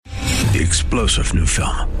the explosive new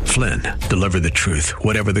film, Flynn, Deliver the Truth,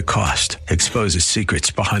 Whatever the Cost, exposes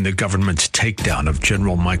secrets behind the government's takedown of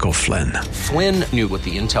General Michael Flynn. Flynn knew what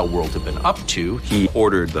the intel world had been up to. He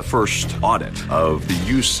ordered the first audit of the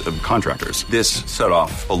use of contractors. This set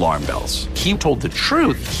off alarm bells. He told the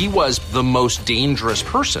truth. He was the most dangerous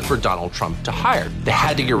person for Donald Trump to hire. They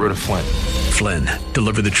had to get rid of Flynn. Flynn,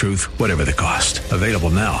 Deliver the Truth, Whatever the Cost. Available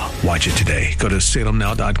now. Watch it today. Go to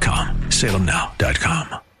salemnow.com.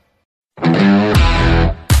 salemnow.com.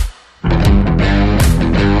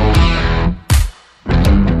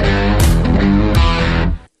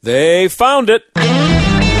 They found it.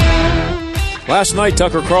 Last night,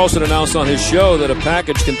 Tucker Carlson announced on his show that a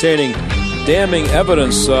package containing damning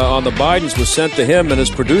evidence on the Bidens was sent to him and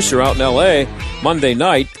his producer out in L.A. Monday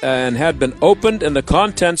night and had been opened, and the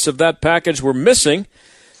contents of that package were missing.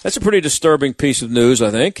 That's a pretty disturbing piece of news,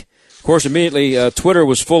 I think. Of course, immediately, Twitter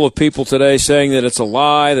was full of people today saying that it's a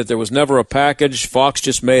lie, that there was never a package. Fox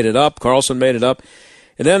just made it up. Carlson made it up.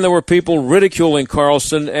 And then there were people ridiculing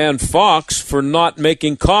Carlson and Fox for not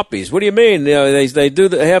making copies. What do you mean? You know,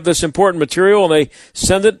 they have this important material and they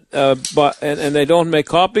send it, and they don't make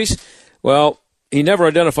copies? Well, he never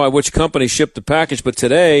identified which company shipped the package, but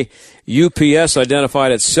today UPS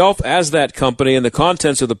identified itself as that company, and the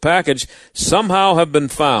contents of the package somehow have been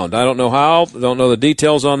found. I don't know how, don't know the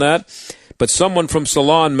details on that, but someone from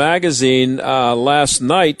Salon Magazine last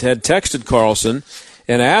night had texted Carlson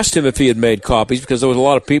and asked him if he had made copies, because there was a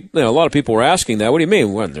lot of people, a lot of people were asking that. What do you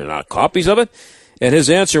mean? Well, they're not copies of it? And his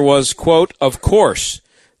answer was, quote, "Of course.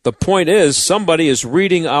 The point is somebody is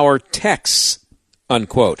reading our texts,"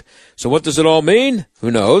 unquote. So what does it all mean? Who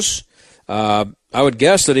knows? I would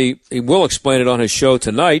guess that he will explain it on his show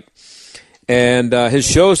tonight. And his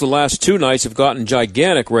shows the last two nights have gotten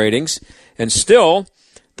gigantic ratings. And still,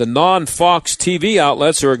 the non-Fox TV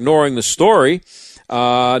outlets are ignoring the story.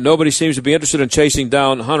 Nobody seems to be interested in chasing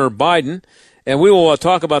down Hunter Biden. And we will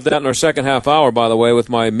talk about that in our second half hour, by the way, with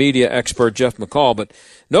my media expert, Jeff McCall. But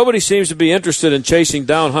nobody seems to be interested in chasing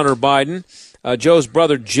down Hunter Biden. Joe's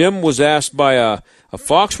brother Jim was asked by a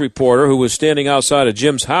Fox reporter who was standing outside of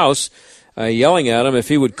Jim's house yelling at him if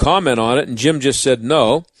he would comment on it, and Jim just said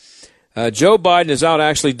no. Joe Biden is out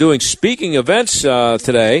actually doing speaking events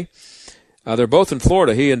today. They're both in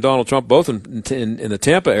Florida, he and Donald Trump, both in the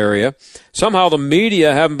Tampa area. Somehow the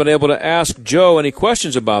media haven't been able to ask Joe any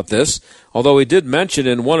questions about this, although he did mention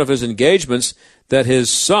in one of his engagements that his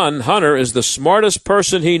son, Hunter, is the smartest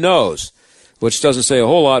person he knows, which doesn't say a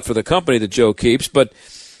whole lot for the company that Joe keeps, but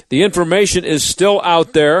the information is still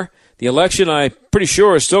out there. The election, I'm pretty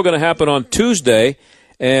sure, is still going to happen on Tuesday,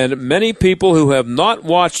 and many people who have not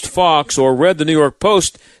watched Fox or read the New York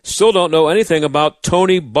Post still don't know anything about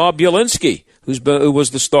Tony Bobulinski, who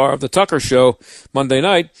was the star of the Tucker Show Monday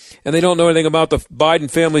night, and they don't know anything about the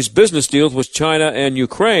Biden family's business deals with China and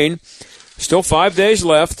Ukraine. Still 5 days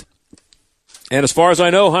left, and as far as I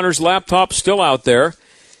know, Hunter's laptop's still out there.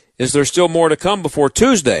 Is there still more to come before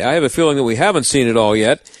Tuesday? I have a feeling that we haven't seen it all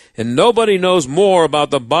yet, and nobody knows more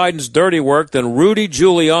about the Biden's dirty work than Rudy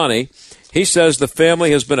Giuliani. He says the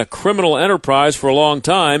family has been a criminal enterprise for a long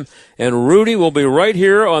time, and Rudy will be right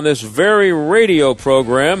here on this very radio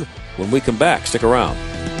program when we come back. Stick around.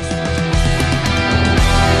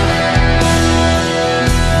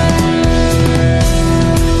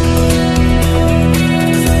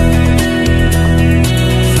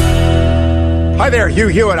 Hi there, Hugh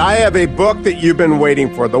Hewitt. I have a book that you've been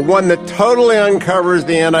waiting for, the one that totally uncovers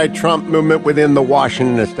the anti-Trump movement within the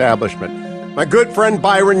Washington establishment. My good friend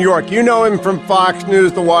Byron York, you know him from Fox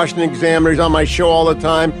News, the Washington Examiner. He's on my show all the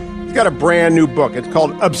time. He's got a brand new book. It's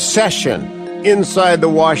called Obsession, Inside the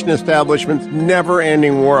Washington Establishment's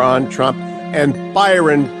Never-Ending War on Trump. And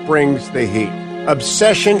Byron brings the heat.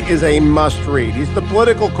 Obsession is a must-read. He's the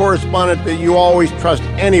political correspondent that you always trust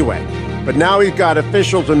anyway. But now he's got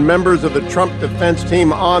officials and members of the Trump defense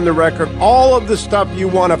team on the record. All of the stuff you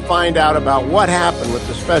want to find out about what happened with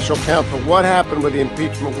the special counsel, what happened with the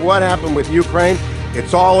impeachment, what happened with Ukraine,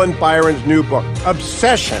 it's all in Byron's new book,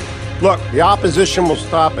 Obsession. Look, the opposition will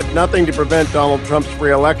stop at nothing to prevent Donald Trump's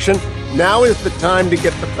re-election. Now is the time to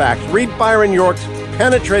get the facts. Read Byron York's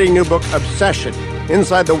penetrating new book, Obsession,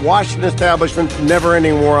 Inside the Washington Establishment's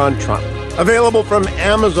Never-Ending War on Trump. Available from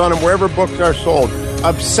Amazon and wherever books are sold.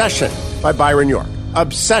 Obsession by Byron York.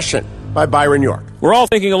 Obsession by Byron York. We're all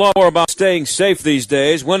thinking a lot more about staying safe these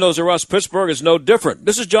days. Windows R Us Pittsburgh is no different.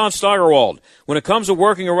 This is John Steigerwald. When it comes to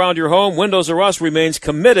working around your home, Windows R Us remains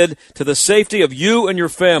committed to the safety of you and your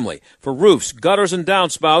family. For roofs, gutters and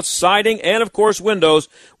downspouts, siding, and of course windows,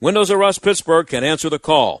 Windows R Us Pittsburgh can answer the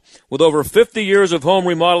call. With over 50 years of home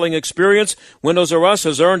remodeling experience, Windows R Us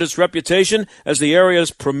has earned its reputation as the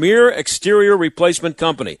area's premier exterior replacement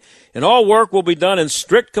company. And all work will be done in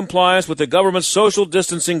strict compliance with the government's social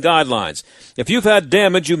distancing guidelines. If you've had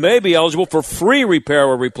damage, you may be eligible for free repair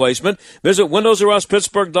or replacement. Visit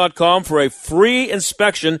WindowsRUsPittsburgh.com for a free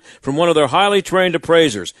inspection from one of their highly trained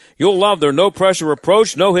appraisers. You'll love their no-pressure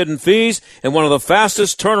approach, no hidden fees, and one of the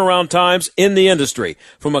fastest turnaround times in the industry.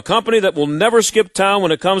 From a company that will never skip town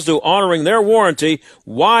when it comes to honoring their warranty,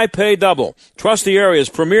 why pay double? Trust the area's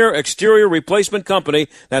premier exterior replacement company.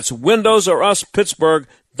 That's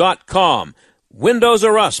WindowsRUsPittsburgh.com.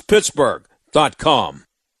 WindowsRUsPittsburgh.com.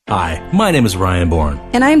 Hi, my name is Ryan Bourne.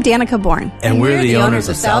 And I'm Danica Bourne. And we're the owners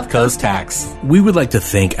of South Coast Tax. We would like to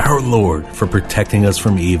thank our Lord for protecting us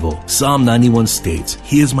from evil. Psalm 91 states,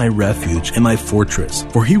 He is my refuge and my fortress,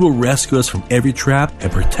 for He will rescue us from every trap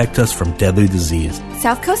and protect us from deadly disease.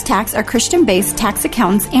 South Coast Tax are Christian-based tax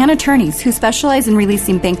accountants and attorneys who specialize in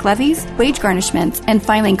releasing bank levies, wage garnishments, and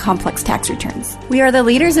filing complex tax returns. We are the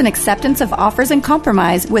leaders in acceptance of offers and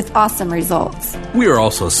compromise with awesome results. We are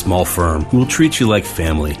also a small firm who will treat you like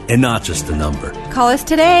family and not just a number. Call us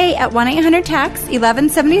today at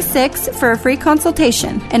 1-800-TAX-1176 for a free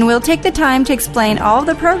consultation, and we'll take the time to explain all of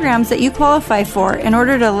the programs that you qualify for in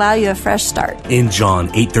order to allow you a fresh start. In John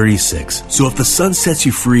 8:36, so if the Son sets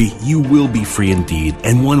you free, you will be free indeed.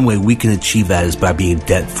 And one way we can achieve that is by being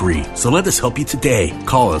debt-free. So let us help you today.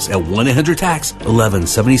 Call us at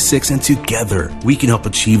 1-800-TAX-1176, and together we can help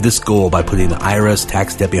achieve this goal by putting the IRS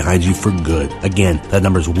tax debt behind you for good. Again, that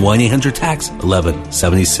number is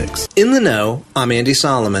 1-800-TAX-1176. In the know, I'm Andy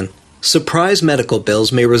Solomon. Surprise medical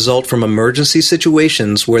bills may result from emergency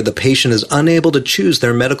situations where the patient is unable to choose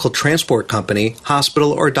their medical transport company,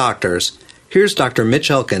 hospital, or doctors. Here's Dr. Mitch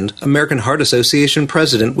Elkind, American Heart Association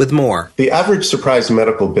president, with more. The average surprise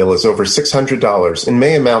medical bill is over $600 and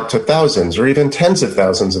may amount to thousands or even tens of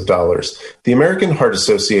thousands of dollars. The American Heart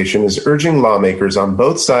Association is urging lawmakers on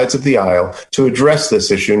both sides of the aisle to address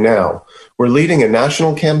this issue now. We're leading a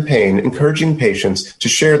national campaign encouraging patients to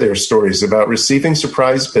share their stories about receiving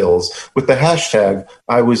surprise bills with the hashtag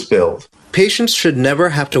 #IWasBilled. Patients should never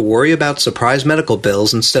have to worry about surprise medical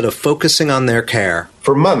bills instead of focusing on their care.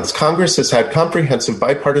 For months, Congress has had comprehensive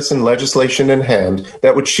bipartisan legislation in hand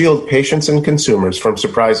that would shield patients and consumers from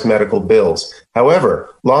surprise medical bills. However,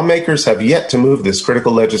 lawmakers have yet to move this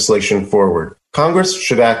critical legislation forward. Congress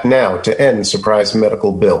should act now to end surprise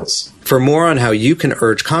medical bills. For more on how you can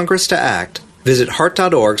urge Congress to act, visit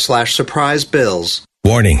heart.org/surprisebills.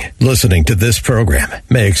 Warning, listening to this program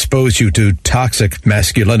may expose you to toxic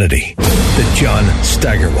masculinity. The John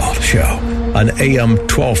Steigerwald Show on AM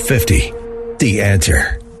 1250. The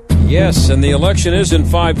Answer. Yes, and the election is in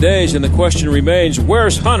 5 days, and the question remains,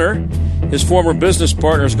 where's Hunter? His former business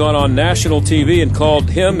partner has gone on national TV and called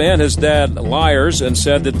him and his dad liars and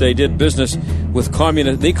said that they did business with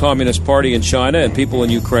the Communist Party in China and people in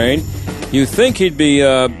Ukraine. You think he'd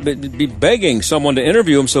be begging someone to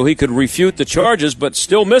interview him so he could refute the charges, but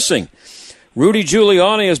still missing. Rudy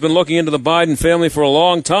Giuliani has been looking into the Biden family for a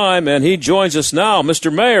long time, and he joins us now.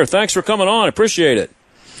 Mr. Mayor, thanks for coming on. I appreciate it.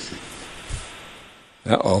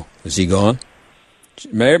 Uh-oh. Is he gone?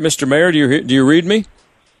 Mr. Mayor, do you read me?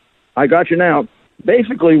 I got you now.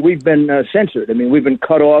 Basically, we've been censored. I mean, we've been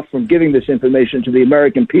cut off from giving this information to the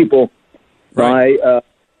American people by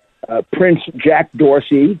Prince Jack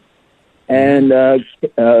Dorsey and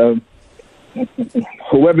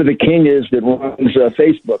whoever the king is that runs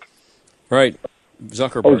Facebook. Right.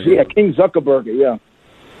 Zuckerberg. Oh, yeah, King Zuckerberg, yeah.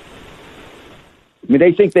 I mean,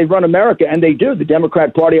 they think they run America, and they do. The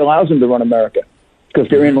Democrat Party allows them to run America because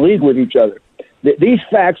they're in league with each other. These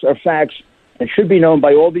facts are facts and should be known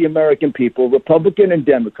by all the American people, Republican and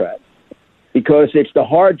Democrat, because it's the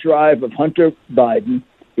hard drive of Hunter Biden.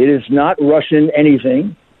 It is not Russian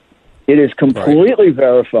anything. It is completely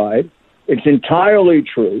verified. It's entirely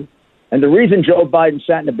true. And the reason Joe Biden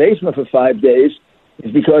sat in the basement for 5 days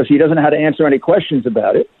is because he doesn't know how to answer any questions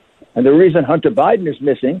about it. And the reason Hunter Biden is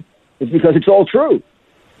missing is because it's all true.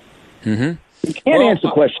 Mm-hmm. He can't answer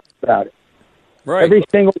questions about it. Right. Every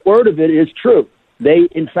single word of it is true. They,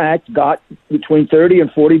 in fact, got between $30 and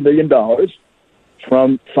 $40 billion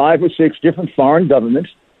from 5 or 6 different foreign governments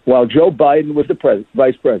while Joe Biden was the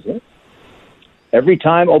vice president. Every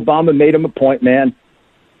time Obama made him a point man,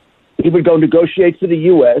 he would go negotiate for the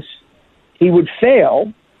U.S. He would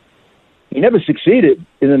fail. He never succeeded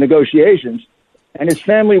in the negotiations, and his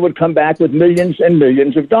family would come back with millions and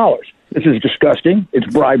millions of dollars. This is disgusting. It's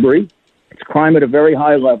bribery. It's crime at a very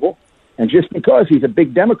high level. And just because he's a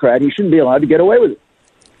big Democrat, he shouldn't be allowed to get away with it.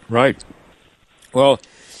 Right. Well,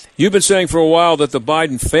 you've been saying for a while that the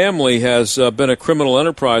Biden family has been a criminal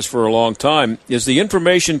enterprise for a long time. Is the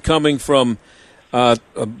information coming from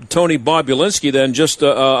Tony Bobulinski then just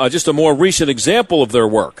a more recent example of their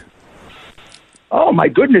work? Oh, my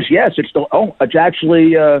goodness, yes. It's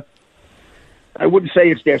actually, I wouldn't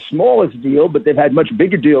say it's their smallest deal, but they've had much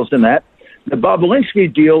bigger deals than that. The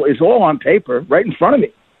Bobulinski deal is all on paper right in front of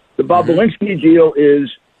me. The Bobulinski deal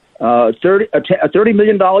is a $30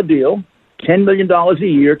 million deal, $10 million a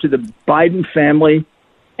year to the Biden family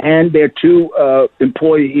and their two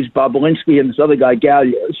employees, Bobulinski and this other guy,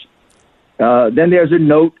 Gallios. Then there's a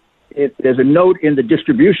note. There's a note in the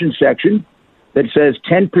distribution section that says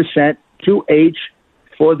 10% to H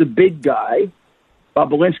for the big guy.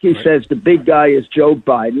 Bobulinski says the big guy is Joe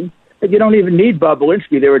Biden. But you don't even need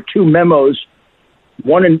Bobulinski. There are two memos,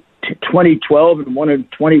 one in 2012 and one in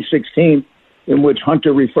 2016, in which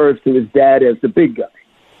Hunter refers to his dad as the big guy.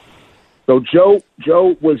 So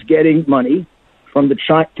Joe was getting money from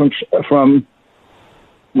from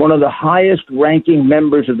one of the highest-ranking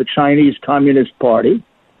members of the Chinese Communist Party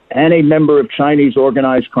and a member of Chinese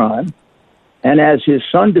organized crime. And as his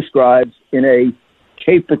son describes in a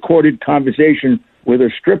tape-recorded conversation with a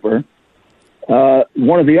stripper,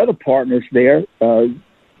 one of the other partners there,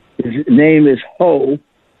 his name is Ho.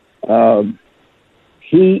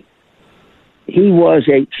 He was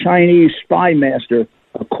a Chinese spy master,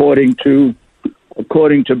 according to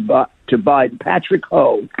Biden. Patrick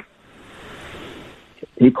Ho.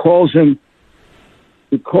 He calls him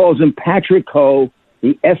Patrick Ho,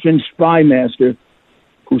 the effing spy master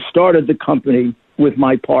who started the company with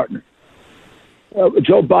my partner.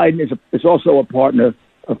 Joe Biden is also a partner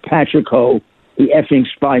of Patrick Ho, the effing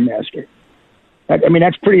spy master. I mean,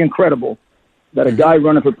 that's pretty incredible that a guy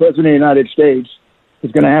running for president of the United States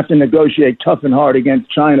is going to have to negotiate tough and hard against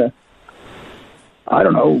China, I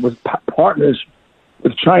don't know, with partners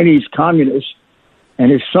with Chinese communists, and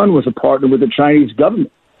his son was a partner with the Chinese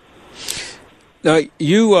government. Now,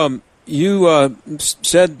 you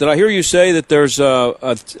said, did I hear you say that there's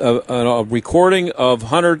a recording of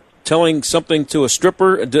Hunter telling something to a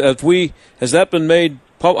stripper? Has that been made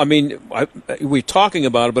public? I mean, we're talking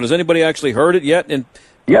about it, but has anybody actually heard it yet?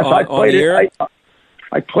 Yes, I played it.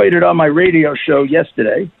 I played it on my radio show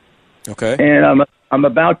yesterday. Okay. And I'm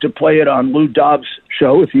about to play it on Lou Dobbs'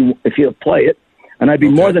 show if you'll play it, and I'd be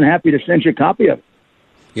more than happy to send you a copy of it.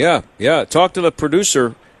 Yeah. Talk to the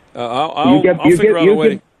producer. I'll figure out a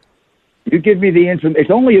way. You give me the information.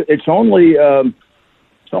 It's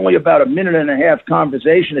only about a minute and a half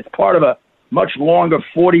conversation. It's part of a much longer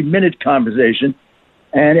 40-minute conversation.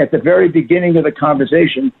 And at the very beginning of the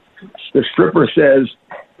conversation, the stripper says,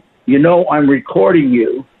 I'm recording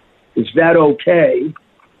you. Is that okay?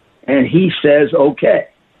 And he says, okay.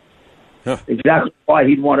 Huh. Exactly why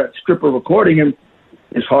he'd want a stripper recording him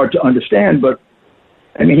is hard to understand. But,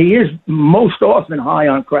 I mean, he is most often high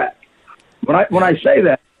on crack. When I say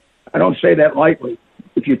that, I don't say that lightly.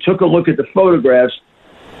 If you took a look at the photographs,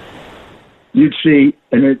 you'd see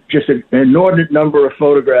just an inordinate number of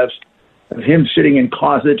photographs of him sitting in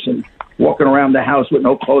closets and walking around the house with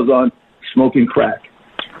no clothes on, smoking crack.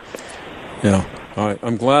 Yeah, all right.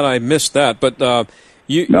 I'm glad I missed that. But I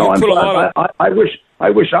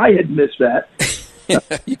wish I had missed that.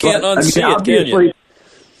 You can't unsee it, can you?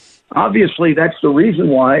 Obviously, that's the reason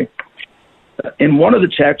why. In one of the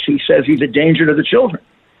texts, he says he's a danger to the children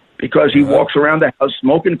because he walks around the house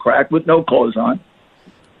smoking crack with no clothes on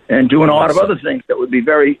and doing a lot of other things that would be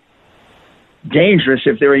very dangerous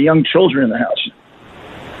if there are young children in the house.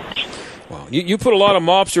 Wow. You put a lot of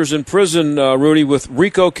mobsters in prison, Rudy, with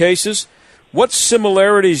RICO cases. What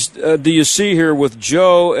similarities do you see here with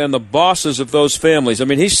Joe and the bosses of those families? I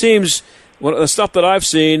mean, he seems, the stuff that I've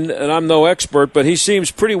seen, and I'm no expert, but he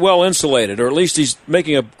seems pretty well insulated, or at least he's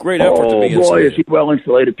making a great effort to be insulated. Oh, boy, is he well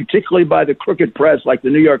insulated, particularly by the crooked press like the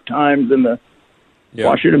New York Times and the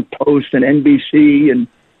Washington Post and NBC. And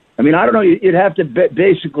I mean, I don't know, you'd have to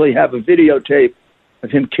basically have a videotape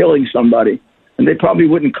of him killing somebody, and they probably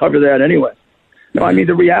wouldn't cover that anyway. No, I mean,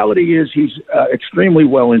 the reality is he's extremely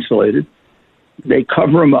well insulated. They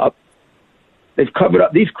cover him up. They've covered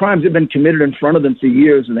up. These crimes have been committed in front of them for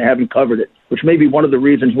years, and they haven't covered it, which may be one of the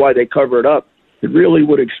reasons why they cover it up. It really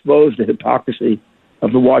would expose the hypocrisy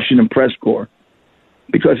of the Washington press corps,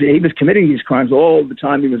 because he was committing these crimes all the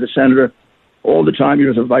time he was a senator, all the time he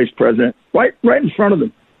was a vice president, right in front of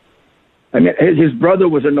them. I mean, his brother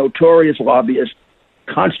was a notorious lobbyist,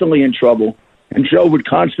 constantly in trouble, and Joe would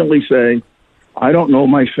constantly say, I don't know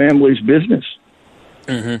my family's business.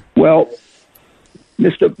 Mm-hmm. Well,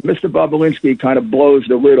 Mr. Bobulinski kind of blows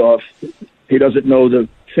the lid off. He doesn't know the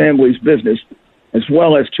family's business, as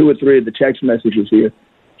well as 2 or 3 of the text messages here.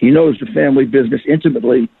 He knows the family business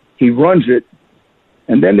intimately. He runs it.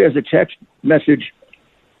 And then there's a text message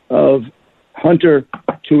of Hunter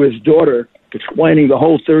to his daughter explaining the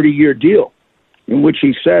whole 30-year deal, in which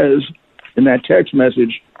he says in that text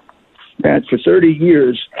message that for 30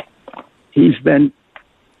 years he's been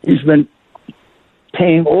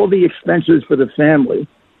paying all the expenses for the family,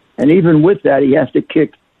 and even with that, he has to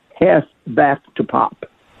kick half back to Pop.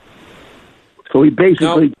 So he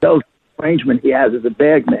basically tells the arrangement he has as a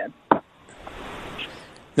bag man.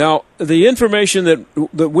 Now, the information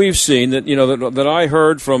that we've seen, that I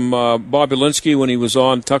heard from Bobulinski when he was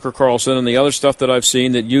on Tucker Carlson, and the other stuff that I've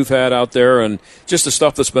seen that you've had out there, and just the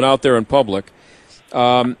stuff that's been out there in public,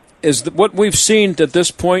 is what we've seen at this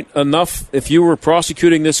point enough, if you were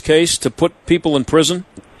prosecuting this case, to put people in prison?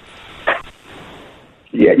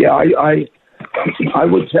 Yeah. I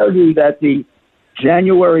would tell you that the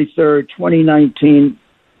January 3rd, 2019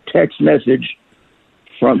 text message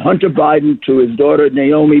from Hunter Biden to his daughter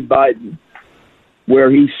Naomi Biden,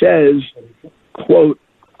 where he says, quote,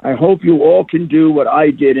 "I hope you all can do what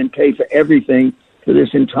I did and pay for everything for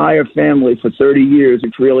this entire family for 30 years.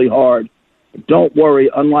 It's really hard. But don't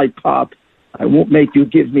worry, unlike Pop, I won't make you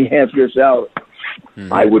give me half your salary."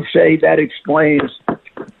 Mm-hmm. I would say that explains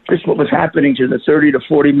just what was happening to the $30 to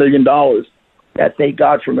 $40 million that they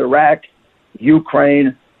got from Iraq,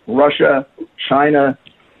 Ukraine, Russia, China,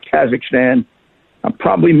 Kazakhstan. I'm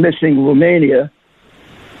probably missing Romania.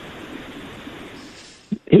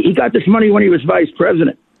 He got this money when he was vice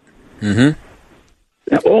president. Mm-hmm.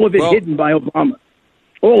 Now, all of it hidden by Obama.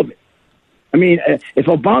 All of it. I mean, if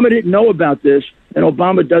Obama didn't know about this, then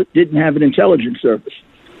Obama didn't have an intelligence service.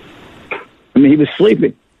 I mean, he was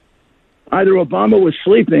sleeping. Either Obama was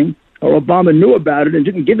sleeping or Obama knew about it and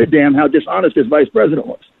didn't give a damn how dishonest his vice president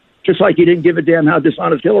was. Just like he didn't give a damn how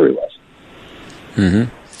dishonest Hillary was.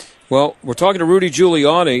 Mm-hmm. Well, we're talking to Rudy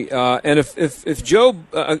Giuliani, and if Joe,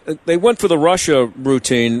 they went for the Russia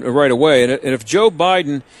routine right away, and if Joe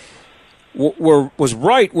Biden was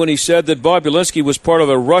right when he said that Bobulinski was part of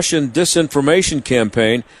a Russian disinformation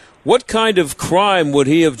campaign, what kind of crime would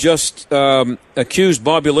he have just accused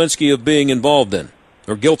Bobulinski of being involved in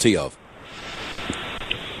or guilty of?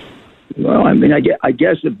 Well, I mean, I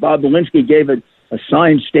guess if Bobulinski gave a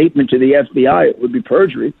signed statement to the FBI, it would be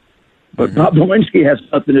perjury. But Bobulinski has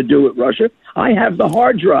nothing to do with Russia. I have the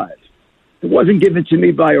hard drive. It wasn't given to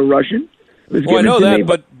me by a Russian. It was given to me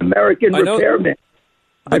by an American repairman.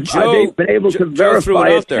 I've been able to verify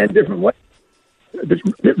it 10 different ways.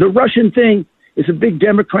 The Russian thing is a big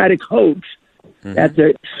Democratic hoax that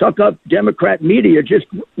the suck-up Democrat media just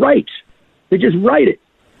writes. They just write it.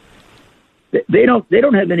 They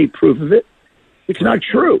don't have any proof of it. It's not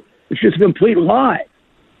true. It's just a complete lie.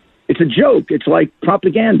 It's a joke. It's like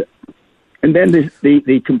propaganda. And then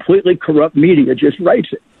the completely corrupt media just writes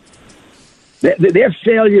it. Their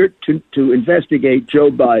failure to investigate Joe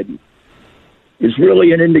Biden is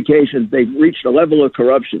really an indication they've reached a level of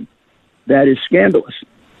corruption that is scandalous.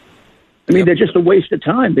 I mean, they're just a waste of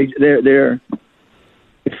time. They're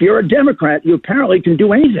if you're a Democrat, you apparently can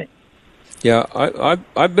do anything. Yeah,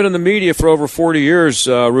 I've been in the media for over 40 years,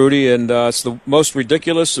 Rudy, and it's the most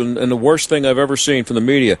ridiculous and the worst thing I've ever seen from the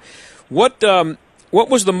media. What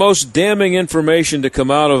was the most damning information to come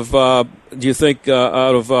out of, do you think,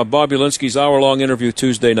 out of Bobulinski's hour-long interview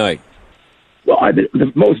Tuesday night? Well,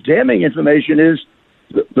 the most damning information is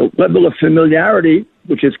the level of familiarity,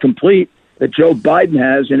 which is complete, that Joe Biden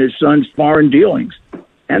has in his son's foreign dealings,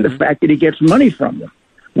 and the fact that he gets money from them,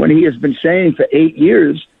 when he has been saying for 8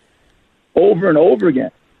 years, over and over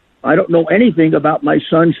again, I don't know anything about my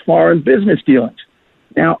son's foreign business dealings.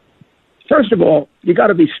 Now, first of all, you got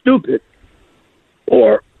to be stupid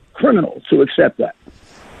or criminal to accept that.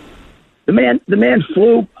 The man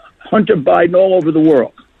flew Hunter Biden all over the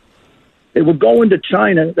world. They were going to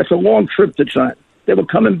China. That's a long trip to China. They were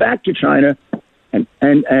coming back to China,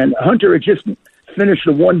 and Hunter had just finished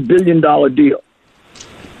a $1 billion deal.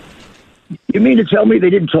 You mean to tell me they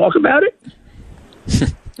didn't talk about it?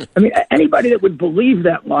 I mean, anybody that would believe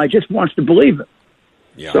that lie just wants to believe it.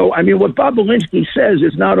 Yeah. So, I mean, what Bobulinski says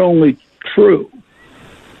is not only true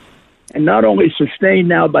and not only sustained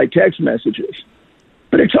now by text messages,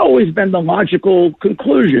 but it's always been the logical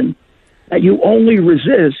conclusion that you only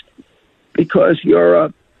resist because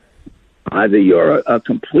you're either a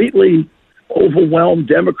completely overwhelmed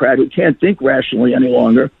Democrat who can't think rationally any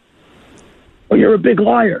longer, or you're a big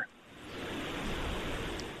liar.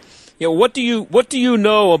 Yeah, what do you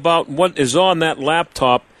know about what is on that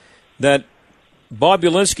laptop that Bob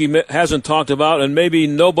Ulinsky hasn't talked about and maybe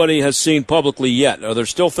nobody has seen publicly yet? Are there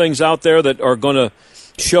still things out there that are going to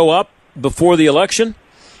show up before the election?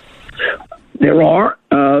 There are.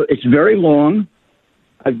 It's very long.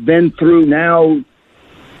 I've been through now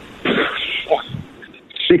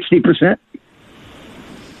 60%.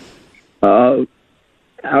 Out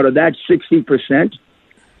of that 60%,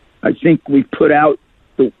 I think we put out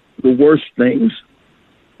the worst things,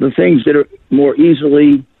 the things that are more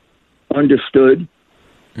easily understood.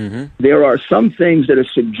 Mm-hmm. There are some things that are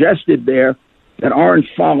suggested there that aren't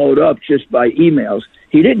followed up just by emails.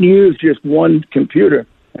 He didn't use just one computer.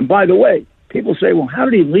 And by the way, people say, well, how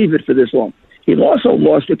did he leave it for this long? He also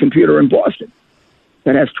lost a computer in Boston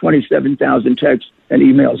that has 27,000 texts and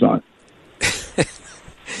emails on it.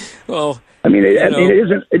 Well, I mean,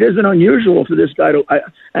 it isn't unusual for this guy to.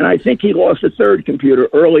 And I think he lost a third computer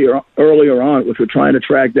earlier on, which we're trying to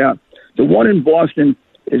track down. The one in Boston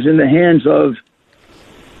is in the hands of,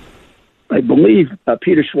 I believe,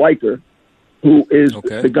 Peter Schweiker, who is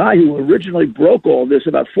the guy who originally broke all this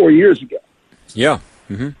about 4 years ago. Yeah.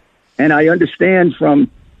 Mm-hmm. And I understand from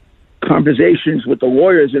conversations with the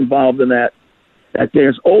lawyers involved in that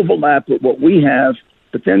there's overlap with what we have,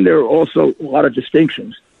 but then there are also a lot of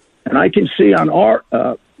distinctions. And I can see on our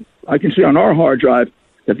hard drive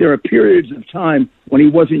that there are periods of time when he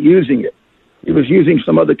wasn't using it. He was using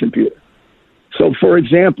some other computer. So, for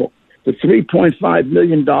example, the $3.5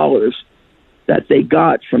 million that they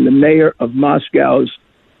got from the mayor of Moscow's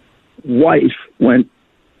wife when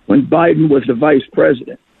Biden was the vice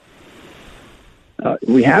president,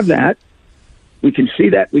 we have that. We can see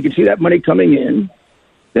that. We can see that money coming in.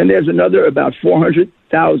 Then there's another about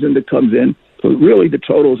 $400,000 that comes in. So really, the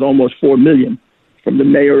total is almost $4 million from the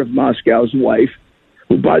mayor of Moscow's wife,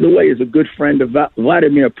 who, by the way, is a good friend of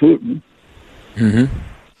Vladimir Putin. Mm-hmm.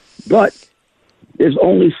 But there's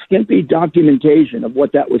only skimpy documentation of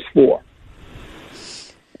what that was for,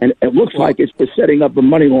 and it looks like it's for setting up a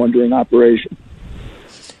money laundering operation.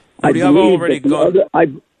 I believe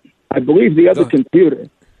the other computer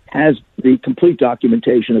has the complete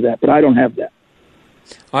documentation of that, but I don't have that.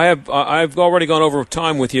 I've already gone over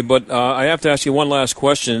time with you, but I have to ask you one last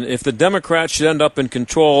question. If the Democrats should end up in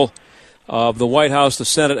control of the White House, the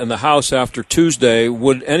Senate, and the House after Tuesday,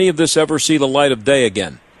 would any of this ever see the light of day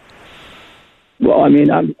again? Well, I mean,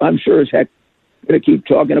 I'm sure as heck going to keep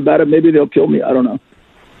talking about it. Maybe they'll kill me. I don't know.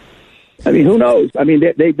 I mean, who knows? I mean,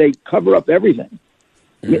 they cover up everything.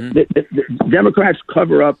 Mm-hmm. The Democrats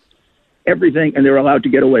cover up everything, and they're allowed to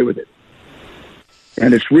get away with it.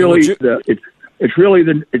 And it's really It's really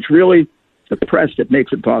the press that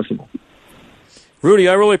makes it possible. Rudy,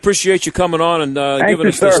 I really appreciate you coming on and giving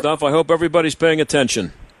us this stuff. I hope everybody's paying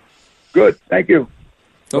attention. Good. Thank you.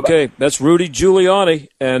 Okay, Bye-bye. That's Rudy Giuliani,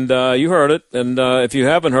 and you heard it. And if you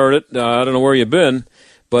haven't heard it, I don't know where you've been,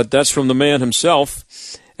 but that's from the man himself.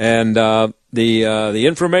 And the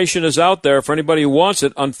information is out there for anybody who wants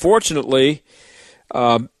it. Unfortunately,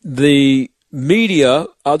 the media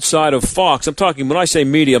outside of Fox, when I say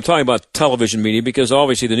media, I'm talking about television media, because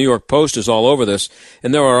obviously the New York Post is all over this,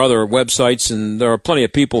 and there are other websites, and there are plenty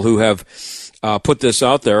of people who have put this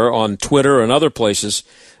out there on Twitter and other places.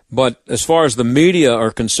 But as far as the media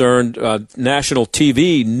are concerned, national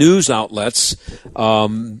TV news outlets,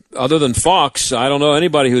 other than Fox, I don't know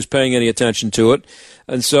anybody who's paying any attention to it.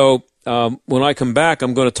 And so when I come back,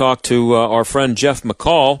 I'm going to talk to our friend Jeff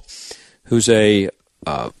McCall, who's a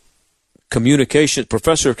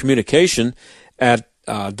professor of communication at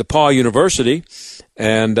DePaul University,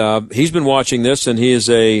 and he's been watching this, and he is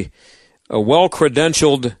a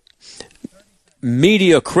well-credentialed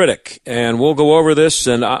media critic, and we'll go over this,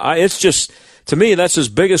 and it's just, to me, that's as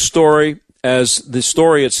big a story as the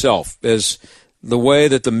story itself, is the way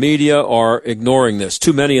that the media are ignoring this.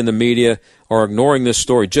 Too many in the media are ignoring this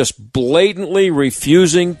story, just blatantly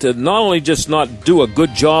refusing to not only just not do a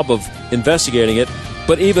good job of investigating it,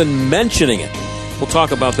 but even mentioning it. We'll talk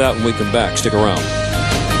about that when we come back. Stick around.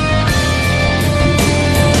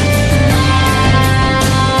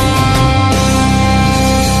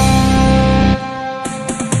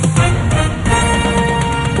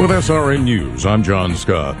 With SRN News, I'm John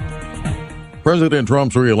Scott. President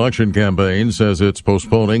Trump's re-election campaign says it's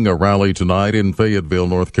postponing a rally tonight in Fayetteville,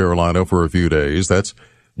 North Carolina for a few days. That's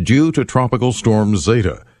due to Tropical Storm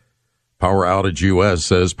Zeta. Power Outage U.S.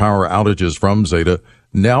 says power outages from Zeta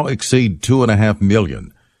now exceed 2.5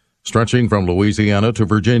 million, stretching from Louisiana to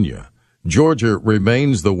Virginia. Georgia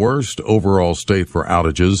remains the worst overall state for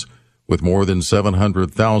outages, with more than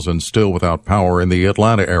 700,000 still without power in the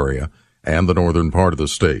Atlanta area and the northern part of the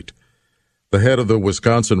state. The head of the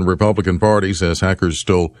Wisconsin Republican Party says hackers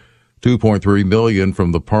stole $2.3 million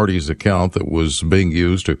from the party's account that was being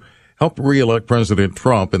used to help re-elect President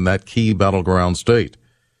Trump in that key battleground state.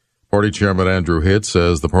 Party Chairman Andrew Hitt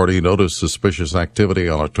says the party noticed suspicious activity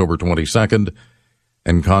on October 22nd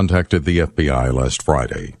and contacted the FBI last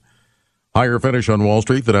Friday. Higher finish on Wall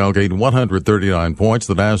Street. The Dow gained 139 points.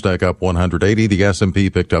 The Nasdaq up 180. The S&P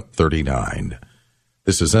picked up 39.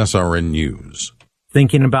 This is SRN News.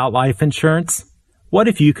 Thinking about life insurance? What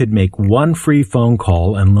if you could make one free phone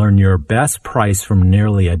call and learn your best price from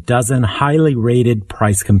nearly a dozen highly rated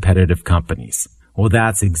price competitive companies? Well,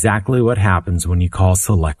 that's exactly what happens when you call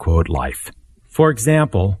SelectQuote Life. For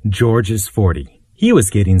example, George is 40. He was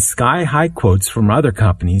getting sky-high quotes from other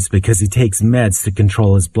companies because he takes meds to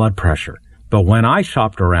control his blood pressure. But when I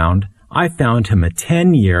shopped around, I found him a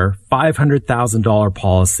 10-year, $500,000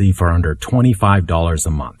 policy for under $25 a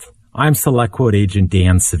month. I'm SelectQuote agent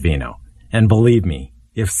Dan Savino. And believe me,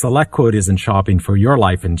 if SelectQuote isn't shopping for your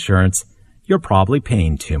life insurance, you're probably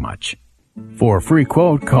paying too much. For a free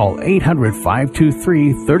quote, call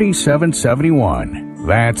 800-523-3771.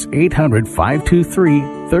 That's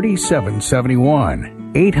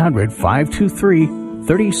 800-523-3771.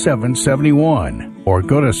 800-523-3771. Or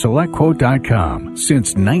go to SelectQuote.com.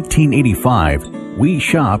 Since 1985, we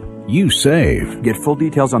shop, you save. Get full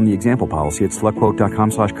details on the example policy at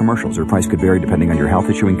SelectQuote.com/commercials. Or price could vary depending on your health,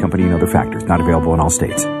 issuing company, and other factors. Not available in all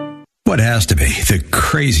states. What has to be the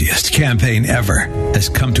craziest campaign ever has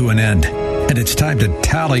come to an end, and it's time to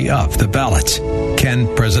tally up the ballots.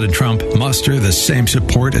 Can President Trump muster the same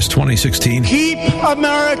support as 2016? Keep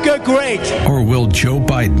America great. Or will Joe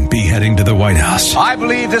Biden be heading to the White House? I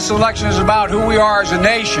believe this election is about who we are as a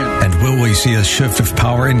nation. And will we see a shift of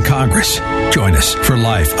power in Congress? Join us for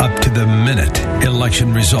live up-to-the-minute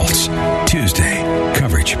election results. Tuesday,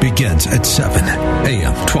 coverage begins at 7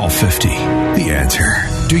 a.m. 1250. The Answer.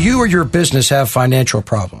 Do you or your business have financial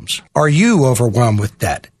problems? Are you overwhelmed with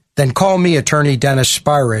debt? Then call me, Attorney Dennis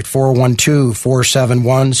Spira, at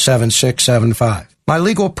 412-471-7675. My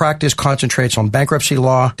legal practice concentrates on bankruptcy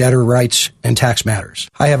law, debtor rights, and tax matters.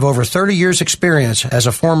 I have over 30 years' experience as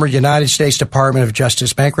a former United States Department of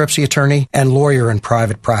Justice bankruptcy attorney and lawyer in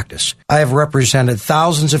private practice. I have represented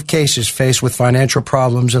thousands of cases faced with financial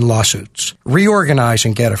problems and lawsuits. Reorganize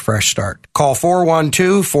and get a fresh start. Call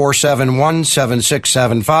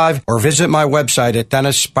 412-471-7675 or visit my website at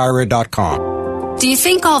DennisSpira.com. Do you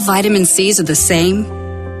think all vitamin C's are the same?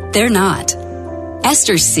 They're not.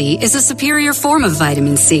 Ester C is a superior form of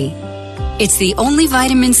vitamin C. It's the only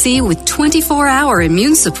vitamin C with 24-hour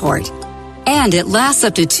immune support, and it lasts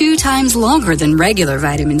up to 2 times longer than regular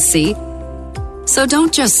vitamin C. So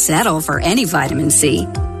don't just settle for any vitamin C.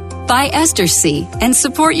 Buy Ester C and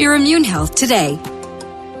support your immune health today.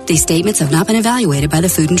 These statements have not been evaluated by the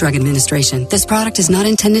Food and Drug Administration. This product is not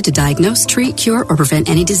intended to diagnose, treat, cure, or prevent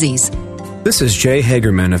any disease. This is Jay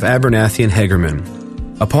Hagerman of Abernathy & Hagerman.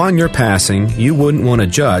 Upon your passing, you wouldn't want a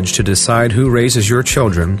judge to decide who raises your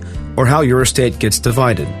children or how your estate gets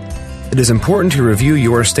divided. It is important to review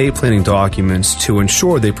your estate planning documents to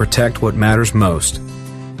ensure they protect what matters most.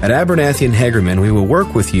 At Abernathy & Hagerman, we will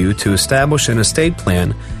work with you to establish an estate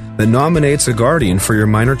plan that nominates a guardian for your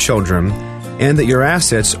minor children and that your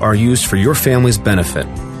assets are used for your family's benefit.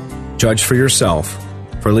 Judge for yourself.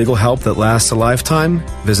 For legal help that lasts a lifetime,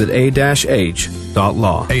 visit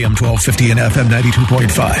a-h.law. AM 1250 and FM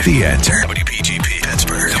 92.5. The Answer. WPGP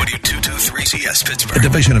Pittsburgh. W223CS Pittsburgh. A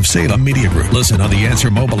division of Salem Media Group. Listen on the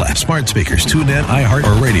Answer mobile app, smart speakers, TuneIn, iHeart,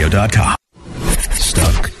 or radio.com.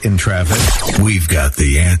 Stuck in traffic? We've got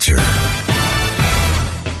the answer.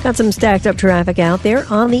 Got some stacked up traffic out there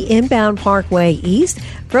on the inbound Parkway East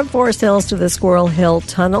from Forest Hills to the Squirrel Hill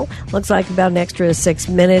Tunnel. Looks like about an extra 6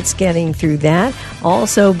 minutes getting through that.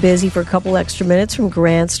 Also busy for a couple extra minutes from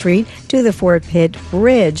Grant Street to the Fort Pitt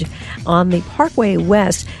Bridge. On the Parkway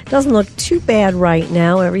West, doesn't look too bad right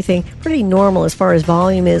now. Everything pretty normal as far as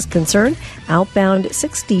volume is concerned. Outbound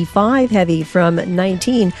 65 heavy from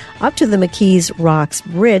 19 up to the McKees Rocks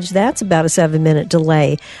Bridge. That's about a 7-minute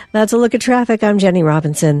delay. That's a look at traffic. I'm Jenny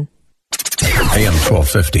Robinson. AM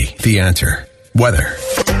 1250, The Answer. Weather.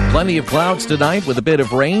 Plenty of clouds tonight with a bit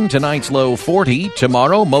of rain. Tonight's low 40.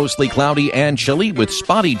 Tomorrow, mostly cloudy and chilly with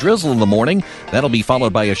spotty drizzle in the morning. That'll be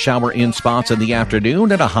followed by a shower in spots in the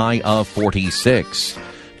afternoon and a high of 46.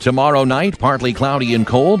 Tomorrow night, partly cloudy and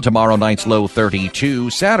cold. Tomorrow night's low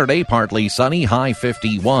 32. Saturday, partly sunny, high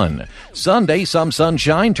 51. Sunday, some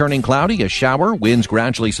sunshine, turning cloudy, a shower, winds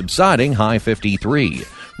gradually subsiding, high 53.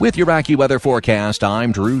 With your AccuWeather forecast,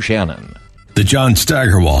 I'm Drew Shannon. The John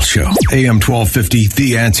Steigerwald Show, AM 1250,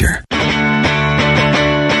 The Answer.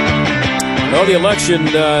 Well, the election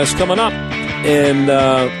is coming up. in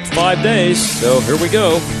 5 days. So here we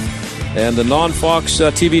go. And the non-Fox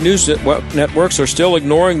TV news networks are still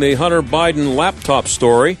ignoring the Hunter Biden laptop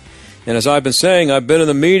story. And as I've been saying, I've been in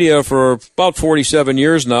the media for about 47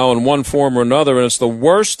 years now in one form or another, and it's the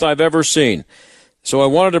worst I've ever seen. So I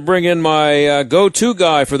wanted to bring in my go-to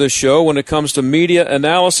guy for this show when it comes to media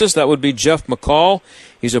analysis. That would be Jeff McCall.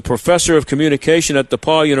 He's a professor of communication at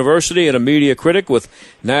DePauw University and a media critic with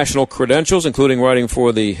national credentials, including writing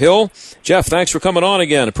for The Hill. Jeff, thanks for coming on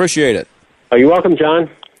again. Appreciate it. You're welcome,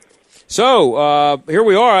 John. So here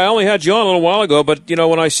we are. I only had you on a little while ago, but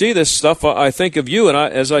when I see this stuff, I think of you. And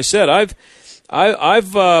as I said,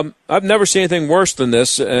 I've never seen anything worse than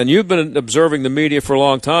this. And you've been observing the media for a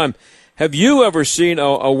long time. Have you ever seen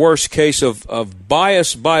a worse case of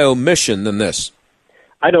bias by omission than this?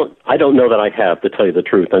 I don't know that I have, to tell you the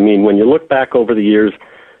truth. I mean, when you look back over the years,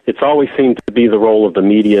 it's always seemed to be the role of the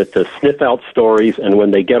media to sniff out stories, and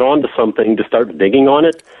when they get onto something, to start digging on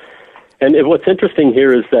it. And what's interesting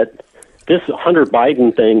here is that this Hunter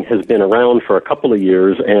Biden thing has been around for a couple of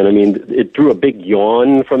years, and I mean, it drew a big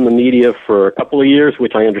yawn from the media for a couple of years,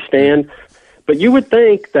 which I understand. But you would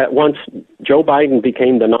think that once Joe Biden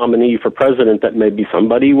became the nominee for president, that maybe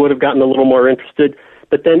somebody would have gotten a little more interested.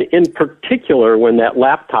 But then in particular, when that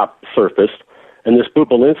laptop surfaced and this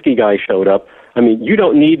Bubolinski guy showed up, I mean, you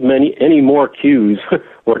don't need any more cues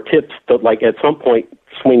or tips to, like, at some point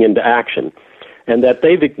swing into action. And that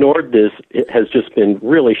they've ignored this, it has just been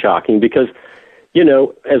really shocking because,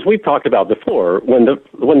 as we've talked about before, when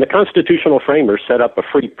the constitutional framers set up a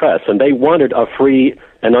free press and they wanted a free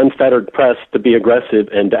and unfettered press to be aggressive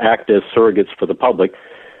and to act as surrogates for the public,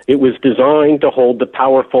 it was designed to hold the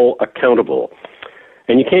powerful accountable.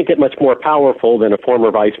 And you can't get much more powerful than a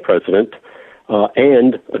former vice president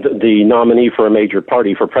and the nominee for a major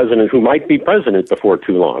party for president who might be president before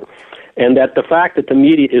too long. And that the fact that the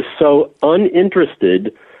media is so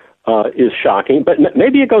uninterested is shocking. But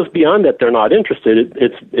maybe it goes beyond that they're not interested.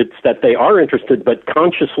 It's that they are interested but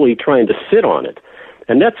consciously trying to sit on it.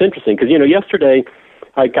 And that's interesting because, yesterday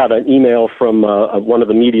I got an email from one of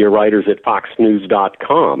the media writers at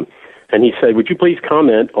foxnews.com, and he said, would you please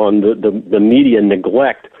comment on the media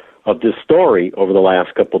neglect of this story over the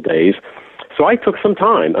last couple of days? So I took some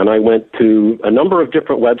time, and I went to a number of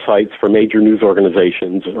different websites for major news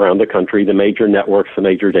organizations around the country, the major networks, the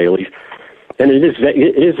major dailies. And it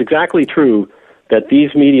is exactly true that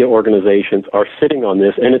these media organizations are sitting on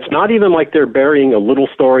this, and it's not even like they're burying a little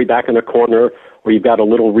story back in a corner or you've got a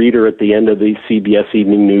little reader at the end of the CBS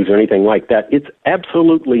Evening News or anything like that. It's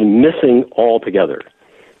absolutely missing altogether.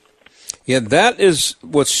 Yeah, that is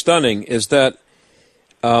what's stunning, is that,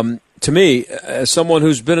 to me, as someone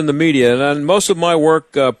who's been in the media, and most of my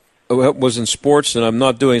work was in sports, and I'm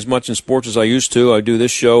not doing as much in sports as I used to. I do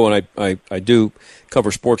this show, and I do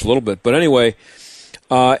cover sports a little bit. But anyway,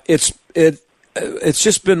 it's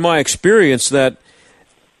just been my experience that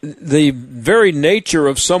the very nature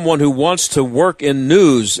of someone who wants to work in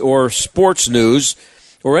news or sports news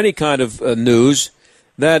or any kind of news,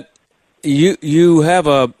 that you have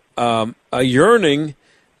a yearning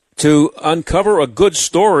to uncover a good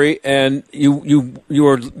story, and you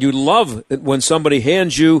love it when somebody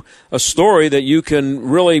hands you a story that you can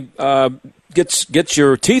really get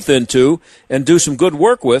your teeth into and do some good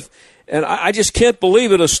work with. And I just can't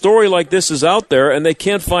believe it. A story like this is out there, and they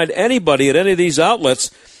can't find anybody at any of these outlets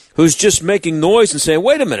who's just making noise and saying,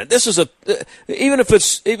 "Wait a minute, this is even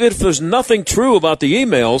if there's nothing true about the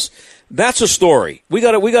emails, that's a story. We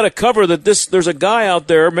got to cover that. There's a guy out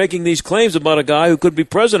there making these claims about a guy who could be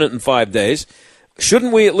president in 5 days.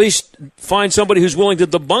 Shouldn't we at least find somebody who's willing to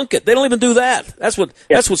debunk it?" They don't even do that. That's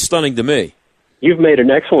what's stunning to me. You've made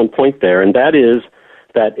an excellent point there, and that is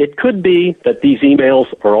that it could be that these emails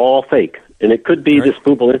are all fake, and it could be this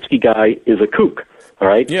Bubolinski guy is a kook. All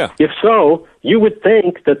right? Yeah. If so, you would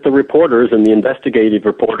think that the reporters and the investigative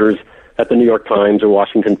reporters at the New York Times or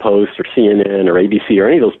Washington Post or CNN or ABC or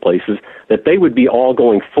any of those places, that they would be all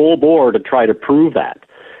going full bore to try to prove that.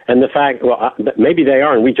 And the fact, maybe they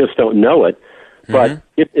are and we just don't know it, but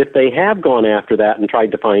if they have gone after that and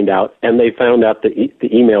tried to find out, and they found out that the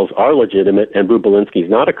emails are legitimate and Bubolinski's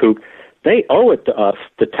not a kook, they owe it to us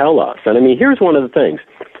to tell us. And I mean, here's one of the things.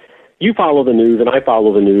 You follow the news, and I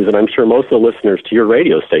follow the news, and I'm sure most of the listeners to your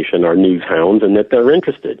radio station are news hounds and that they're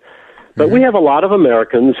interested. But we have a lot of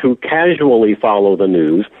Americans who casually follow the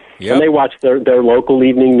news, and they watch their local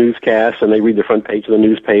evening newscasts, and they read the front page of the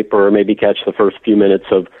newspaper, or maybe catch the first few minutes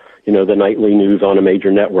of, the nightly news on a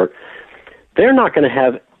major network. They're not going to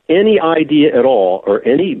have any idea at all, or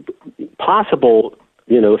any possible,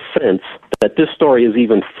 sense that this story is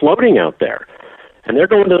even floating out there. And they're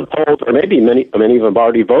going to the polls, or maybe many of them have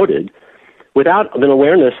already voted, without an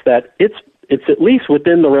awareness that it's at least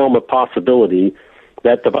within the realm of possibility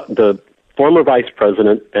that the former vice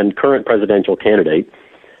president and current presidential candidate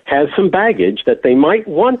has some baggage that they might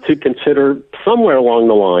want to consider somewhere along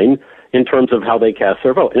the line in terms of how they cast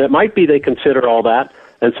their vote. And it might be they consider all that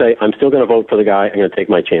and say, I'm still going to vote for the guy, I'm going to take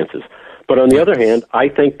my chances. But on the other hand, I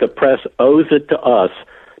think the press owes it to us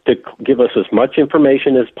to give us as much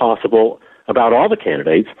information as possible about all the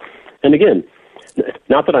candidates. And again,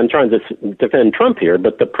 not that I'm trying to defend Trump here,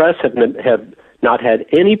 but the press have not had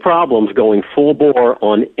any problems going full bore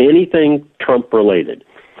on anything Trump-related.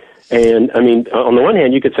 And, I mean, on the one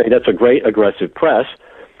hand, you could say that's a great aggressive press,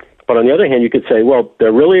 but on the other hand, you could say, well,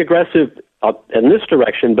 they're really aggressive in this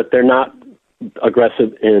direction, but they're not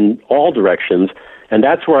aggressive in all directions. And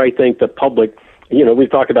that's where I think the public, you know, we've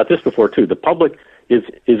talked about this before, too. The public is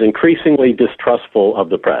increasingly distrustful of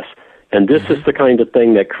the press. And this is the kind of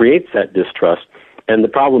thing that creates that distrust. And the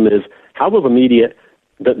problem is, how will the media,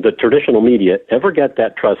 the traditional media, ever get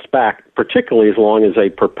that trust back, particularly as long as they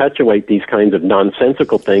perpetuate these kinds of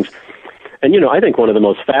nonsensical things? And, you know, I think one of the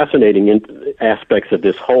most fascinating aspects of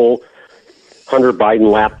this whole Hunter Biden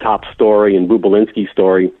laptop story and Bublinsky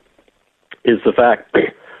story is the fact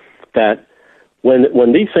that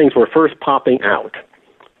when these things were first popping out,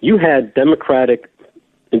 you had Democratic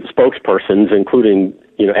spokespersons, including,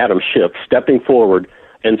 you know, Adam Schiff, stepping forward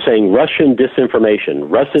and saying Russian disinformation,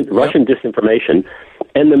 Russian disinformation,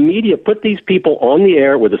 and the media put these people on the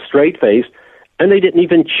air with a straight face, and they didn't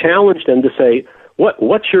even challenge them to say,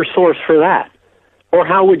 what's your source for that? Or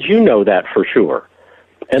how would you know that for sure?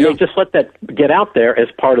 And they just let that get out there as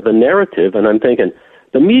part of the narrative, and I'm thinking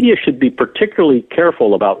the media should be particularly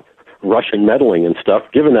careful about Russian meddling and stuff,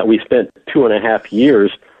 given that we spent 2.5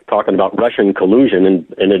 years talking about Russian collusion,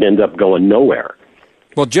 and it ended up going nowhere.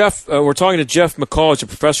 Well, Jeff, we're talking to Jeff McCall, who's a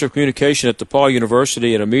professor of communication at DePaul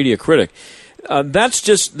University and a media critic. That's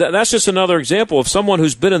just another example of someone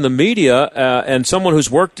who's been in the media and someone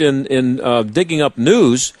who's worked in digging up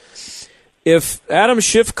news. If Adam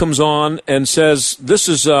Schiff comes on and says this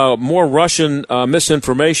is more Russian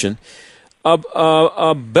misinformation,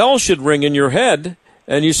 a bell should ring in your head.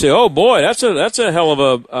 And you say, "Oh boy, that's a hell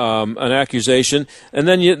of an accusation." And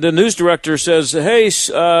then the news director says, "Hey,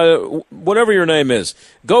 whatever your name is,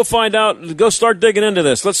 go find out. Go start digging into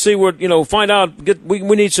this. Let's see what find out. We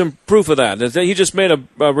need some proof of that." He just made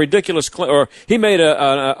a ridiculous claim, or he made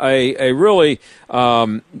a really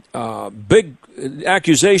big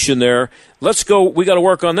accusation there. Let's go. We got to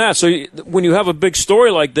work on that. So when you have a big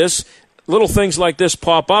story like this, little things like this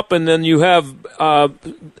pop up, and then you have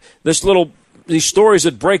these stories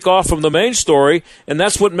that break off from the main story, and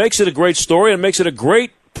that's what makes it a great story and makes it a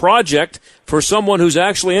great project for someone who's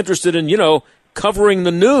actually interested in, covering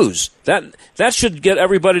the news. That should get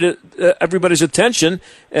everybody's attention,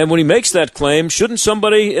 and when he makes that claim, shouldn't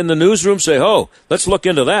somebody in the newsroom say, "Oh, let's look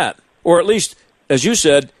into that," or at least, as you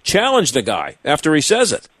said, challenge the guy after he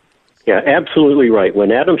says it? Yeah, absolutely right.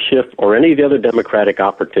 When Adam Schiff or any of the other Democratic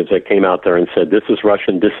operatives that came out there and said, this is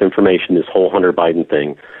Russian disinformation, this whole Hunter Biden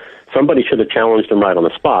thing, somebody should have challenged them right on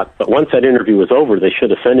the spot. But once that interview was over, they should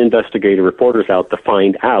have sent investigative reporters out to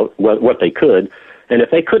find out what they could. And if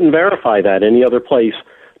they couldn't verify that any other place,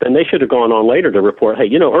 then they should have gone on later to report, hey,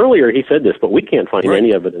 earlier he said this, but we can't find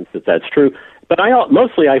any evidence that that's true. But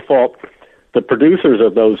I fault the producers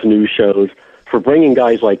of those news shows for bringing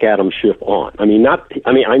guys like Adam Schiff on.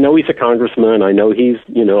 I know he's a congressman. I know he's,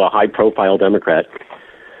 a high-profile Democrat.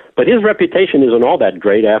 But his reputation isn't all that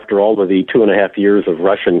great after all of the 2.5 years of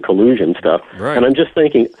Russian collusion stuff. Right. And I'm just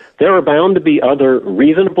thinking there are bound to be other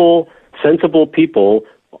reasonable, sensible people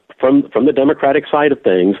from the Democratic side of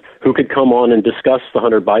things who could come on and discuss the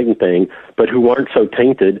Hunter Biden thing, but who aren't so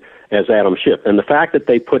tainted as Adam Schiff. And the fact that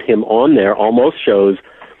they put him on there almost shows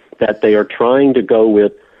that they are trying to go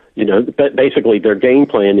with, basically their game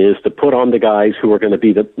plan is to put on the guys who are going to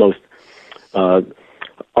be the most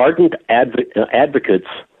ardent advocates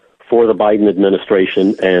for the Biden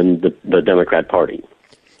administration and the Democrat Party.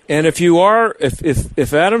 And if you are,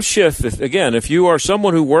 if Adam Schiff, if you are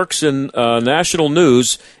someone who works in national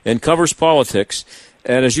news and covers politics,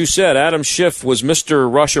 and as you said, Adam Schiff was Mr.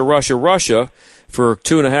 Russia for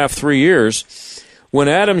 2.5-3 years. When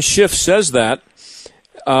Adam Schiff says that,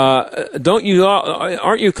 aren't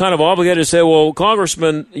you kind of obligated to say, well,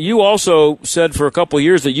 Congressman, you also said for a couple of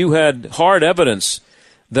years that you had hard evidence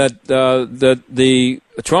that the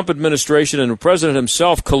Trump administration and the president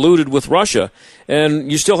himself colluded with Russia, and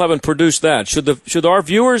you still haven't produced that. Should our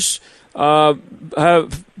viewers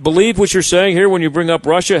believe what you're saying here when you bring up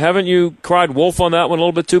Russia? Haven't you cried wolf on that one a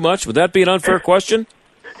little bit too much? Would that be an unfair question?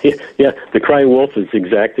 Yeah, the crying wolf is the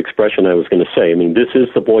exact expression I was going to say. I mean, this is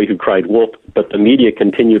the boy who cried wolf, but the media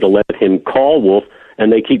continue to let him call wolf,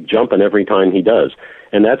 and they keep jumping every time he does.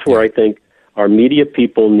 And that's where I think our media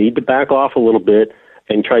people need to back off a little bit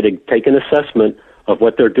and try to take an assessment of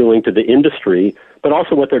what they're doing to the industry, but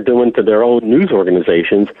also what they're doing to their own news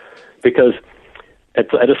organizations, because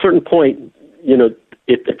at a certain point,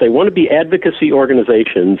 if they want to be advocacy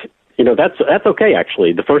organizations, that's okay,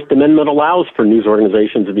 actually. The First Amendment allows for news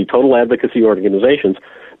organizations to be total advocacy organizations,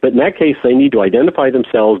 but in that case, they need to identify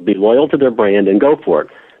themselves, be loyal to their brand, and go for it.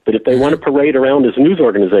 But if they want to parade around as news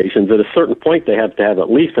organizations, at a certain point, they have to have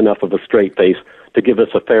at least enough of a straight face to give us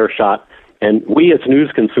a fair shot. And we as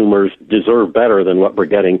news consumers deserve better than what we're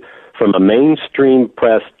getting from a mainstream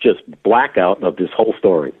press just blackout of this whole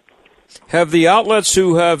story. Have the outlets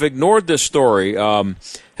who have ignored this story,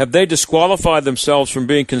 have they disqualified themselves from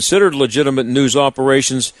being considered legitimate news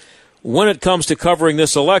operations when it comes to covering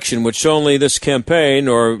this election, which only this campaign,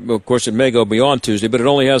 or of course it may go beyond Tuesday, but it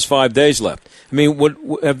only has 5 days left? I mean,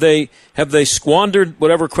 have they squandered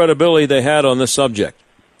whatever credibility they had on this subject?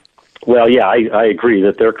 Well, yeah, I agree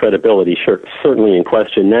that their credibility certainly in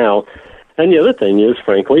question now. And the other thing is,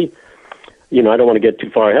 frankly, I don't want to get too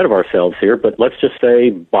far ahead of ourselves here, but let's just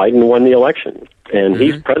say Biden won the election and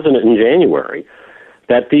he's president in January,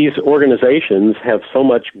 that these organizations have so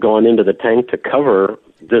much gone into the tank to cover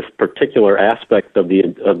this particular aspect of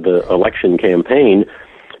the election campaign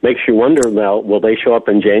makes you wonder, now, will they show up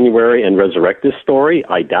in January and resurrect this story?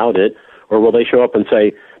 I doubt it. Or will they show up and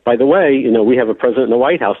say, by the way, we have a president in the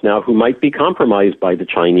White House now who might be compromised by the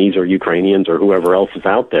Chinese or Ukrainians or whoever else is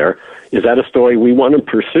out there. Is that a story we want to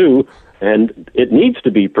pursue? And it needs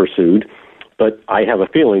to be pursued, but I have a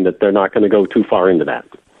feeling that they're not going to go too far into that.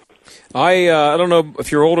 I don't know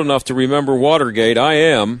if you're old enough to remember Watergate. I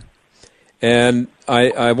am, and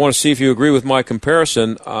I want to see if you agree with my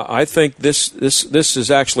comparison. I think this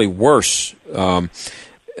is actually worse.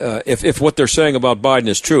 If what they're saying about Biden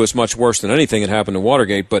is true, it's much worse than anything that happened in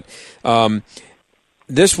Watergate. But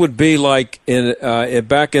this would be like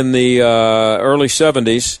back in the early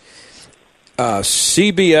 70s,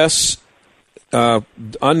 CBS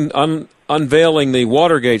unveiling the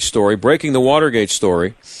Watergate story, breaking the Watergate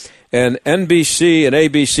story, and NBC and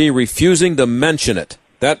ABC refusing to mention it.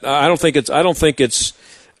 That I don't think it's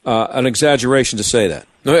an exaggeration to say that.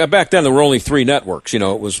 Back then there were only 3 networks. It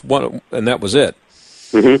was one, and that was it.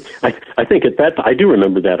 Mm-hmm. I think at that I do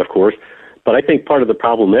remember that, of course, but I think part of the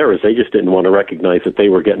problem there is they just didn't want to recognize that they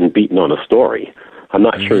were getting beaten on a story. I'm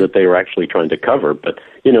not sure that they were actually trying to cover, but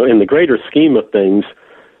in the greater scheme of things,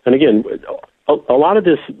 and again, a lot of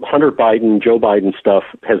this Hunter Biden, Joe Biden stuff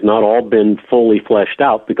has not all been fully fleshed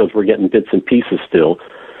out because we're getting bits and pieces still.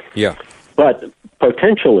 Yeah. But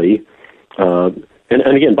potentially, and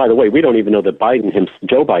again, by the way, we don't even know that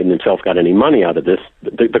Joe Biden himself got any money out of this.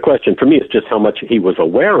 The question for me is just how much he was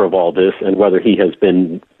aware of all this and whether he has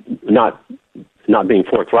been not being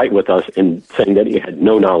forthright with us in saying that he had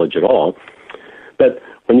no knowledge at all. But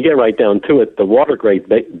when you get right down to it, the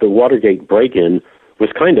Watergate break-in was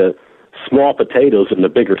kind of small potatoes in the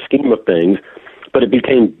bigger scheme of things, but it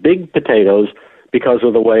became big potatoes because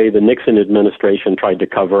of the way the Nixon administration tried to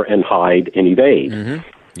cover and hide and evade. Mm-hmm.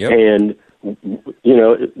 Yep. And,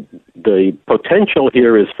 the potential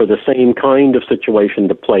here is for the same kind of situation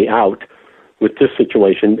to play out with this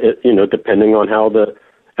situation, depending on how the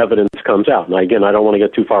evidence comes out. Now, again, I don't want to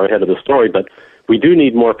get too far ahead of the story, but we do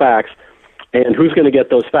need more facts. And who's going to get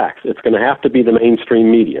those facts? It's going to have to be the mainstream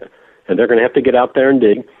media. And they're going to have to get out there and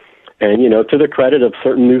dig. And, to the credit of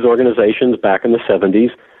certain news organizations back in the 70s,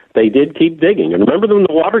 they did keep digging. And remember when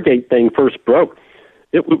the Watergate thing first broke,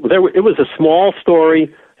 it was a small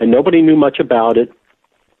story, and nobody knew much about it.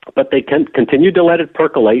 But they continued to let it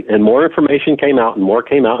percolate, and more information came out, and more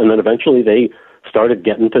came out, and then eventually they started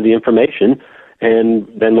getting to the information, and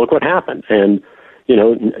then look what happened. And,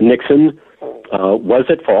 Nixon was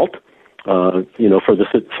at fault, for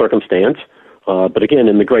the circumstance. But again,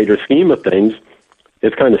 in the greater scheme of things,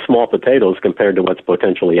 it's kind of small potatoes compared to what's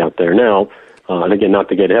potentially out there now. And again, not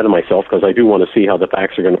to get ahead of myself, because I do want to see how the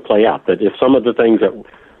facts are going to play out. But if some of the things that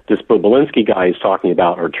this Bobulinski guy is talking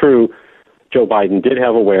about are true, Joe Biden did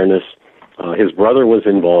have awareness. His brother was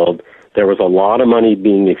involved. There was a lot of money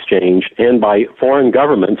being exchanged, and by foreign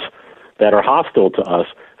governments that are hostile to us.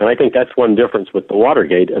 And I think that's one difference with the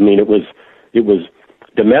Watergate. I mean, it was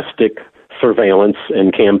domestic surveillance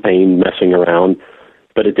and campaign messing around,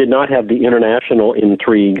 but it did not have the international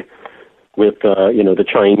intrigue with the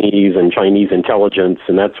Chinese and Chinese intelligence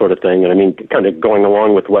and that sort of thing. And I mean, kind of going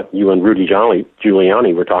along with what you and Rudy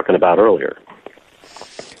Giuliani were talking about earlier.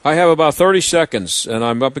 I have about 30 seconds, and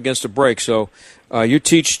I'm up against a break. So you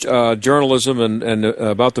teach journalism and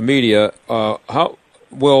about the media. How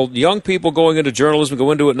will young people going into journalism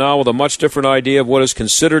go into it now with a much different idea of what is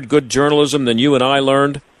considered good journalism than you and I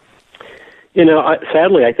learned?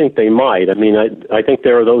 Sadly, I think they might. I mean, I think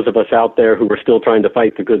there are those of us out there who are still trying to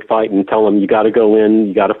fight the good fight and tell them you got to go in,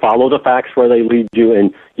 you got to follow the facts where they lead you,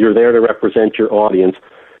 and you're there to represent your audience.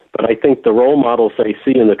 But I think the role models they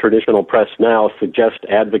see in the traditional press now suggest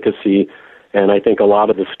advocacy, and I think a lot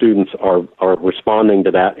of the students are responding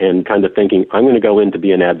to that and kind of thinking, I'm going to go in to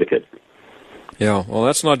be an advocate. Yeah, well,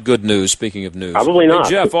 that's not good news, speaking of news. Probably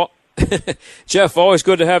not. Hey, Jeff, always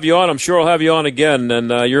good to have you on. I'm sure I'll have you on again,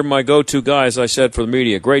 and you're my go-to guy, as I said, for the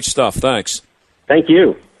media. Great stuff. Thanks. Thank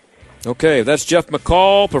you. Okay, that's Jeff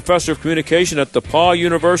McCall, Professor of Communication at DePauw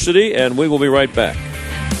University, and we will be right back.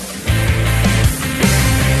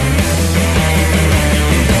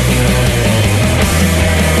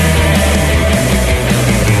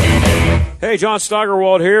 Hey, John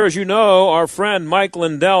Steigerwald here. As you know, our friend Mike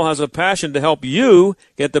Lindell has a passion to help you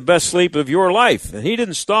get the best sleep of your life. And he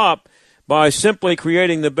didn't stop by simply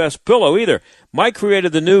creating the best pillow either. Mike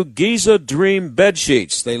created the new Giza Dream bed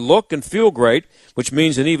sheets. They look and feel great, which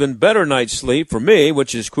means an even better night's sleep for me,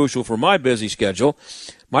 which is crucial for my busy schedule.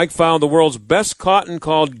 Mike found the world's best cotton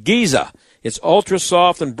called Giza. It's ultra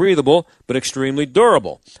soft and breathable, but extremely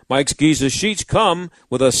durable. Mike's Giza sheets come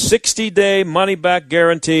with a 60-day money-back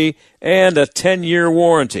guarantee and a 10-year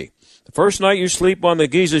warranty. The first night you sleep on the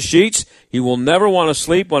Giza sheets, you will never want to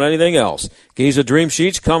sleep on anything else. Giza Dream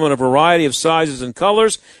Sheets come in a variety of sizes and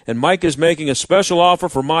colors, and Mike is making a special offer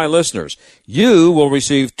for my listeners. You will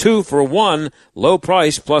receive 2 for 1 low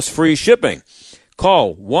price plus free shipping.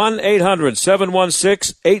 Call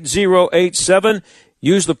 1-800-716-8087.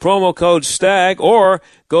 Use the promo code STAG or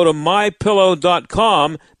go to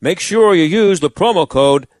mypillow.com. Make sure you use the promo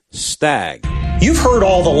code STAG. You've heard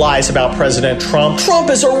all the lies about President Trump. Trump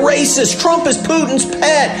is a racist. Trump is Putin's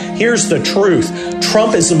pet. Here's the truth.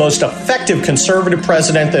 Trump is the most effective conservative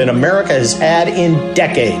president that America has had in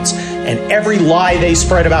decades. And every lie they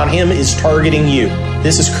spread about him is targeting you.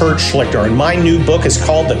 This is Kurt Schlichter, and my new book is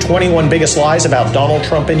called The 21 Biggest Lies About Donald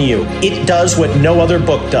Trump and You. It does what no other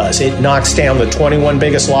book does. It knocks down the 21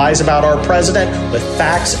 biggest lies about our president with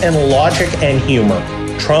facts and logic and humor.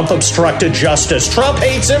 Trump obstructed justice. Trump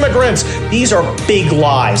hates immigrants. These are big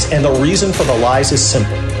lies, and the reason for the lies is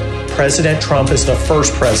simple. President Trump is the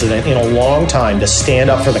first president in a long time to stand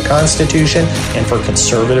up for the Constitution and for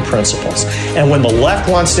conservative principles. And when the left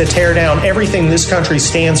wants to tear down everything this country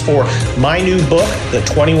stands for, my new book, The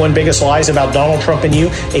 21 Biggest Lies About Donald Trump and You,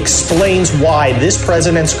 explains why this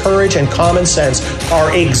president's courage and common sense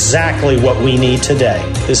are exactly what we need today.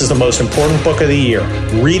 This is the most important book of the year.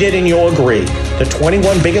 Read it and you'll agree. The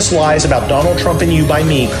 21 Biggest Lies About Donald Trump and You by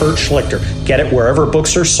me, Kurt Schlichter. Get it wherever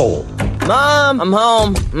books are sold. Mom, I'm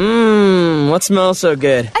home. What smells so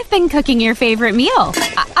good? I've been cooking your favorite meal.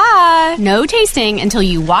 No tasting until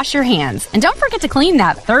you wash your hands. And don't forget to clean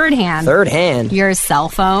that third hand. Third hand? Your cell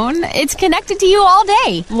phone. It's connected to you all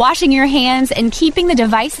day. Washing your hands and keeping the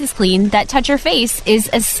devices clean that touch your face is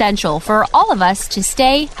essential for all of us to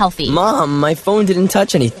stay healthy. Mom, my phone didn't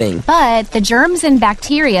touch anything. But the germs and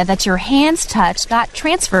bacteria that your hands touched got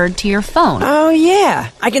transferred to your phone. Oh,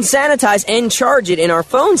 yeah. I can sanitize and charge it in our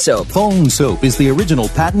phone soap. Phone soap is the original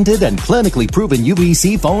patented and clinically proven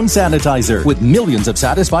UVC phone sanitizer with millions of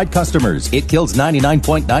satisfied customers. It kills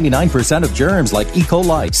 99.99% of germs like E.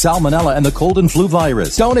 coli, salmonella, and the cold and flu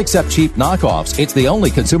virus. Don't accept cheap knockoffs. It's the only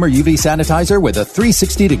consumer UV sanitizer with a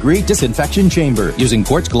 360-degree disinfection chamber, using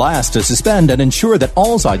quartz glass to suspend and ensure that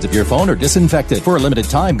all sides of your phone are disinfected. For a limited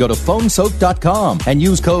time, go to phonesoap.com and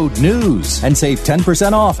use code NEWS and save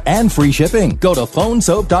 10% off and free shipping. Go to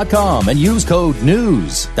phonesoap.com and use code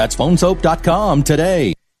NEWS. That's phonesoap.com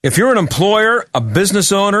today. If you're an employer, a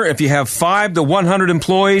business owner, if you have 5 to 100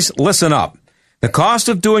 employees, listen up. The cost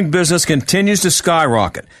of doing business continues to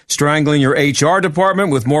skyrocket, strangling your HR department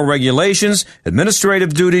with more regulations,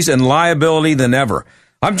 administrative duties, and liability than ever.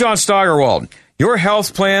 I'm John Steigerwald. Your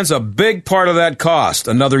health plan's a big part of that cost.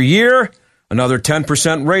 Another year, another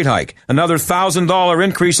 10% rate hike, another $1,000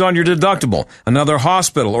 increase on your deductible, another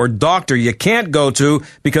hospital or doctor you can't go to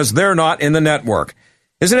because they're not in the network.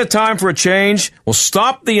 Isn't it time for a change? Well,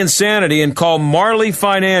 stop the insanity and call Marley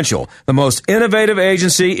Financial, the most innovative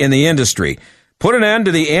agency in the industry. Put an end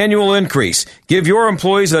to the annual increase. Give your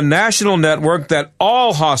employees a national network that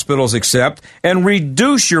all hospitals accept and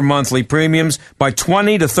reduce your monthly premiums by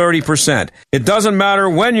 20 to 30%. It doesn't matter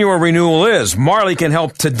when your renewal is. Marley can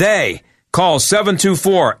help today. Call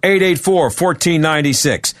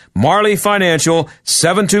 724-884-1496. Marley Financial,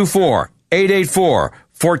 724-884-1496.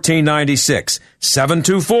 1496.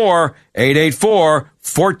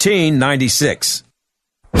 724-884-1496.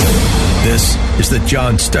 This is the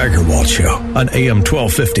John Steigerwald Show on AM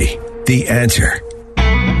 1250. The Answer.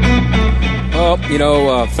 Well,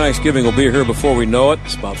 Thanksgiving will be here before we know it.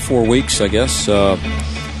 It's about 4 weeks, I guess.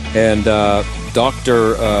 And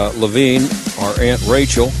Dr. Levine, our Aunt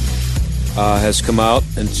Rachel, has come out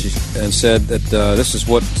and said that this is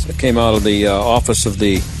what came out of the office of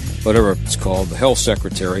the, whatever it's called, the health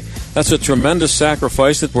secretary. That's a tremendous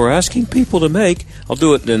sacrifice that we're asking people to make. I'll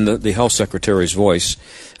do it in the health secretary's voice.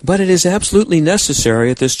 But it is absolutely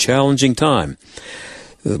necessary at this challenging time.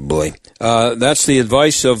 Oh boy. That's the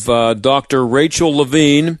advice of Dr. Rachel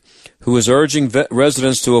Levine, who is urging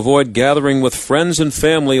residents to avoid gathering with friends and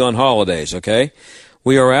family on holidays, okay?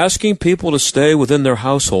 We are asking people to stay within their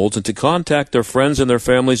households and to contact their friends and their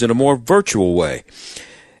families in a more virtual way.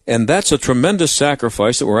 And that's a tremendous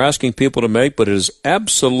sacrifice that we're asking people to make, but it is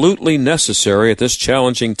absolutely necessary at this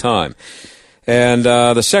challenging time. And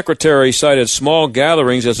the secretary cited small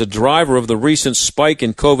gatherings as a driver of the recent spike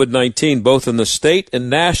in COVID-19, both in the state and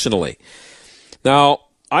nationally. Now,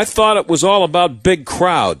 I thought it was all about big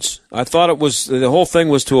crowds. I thought the whole thing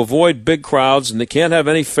was to avoid big crowds, and they can't have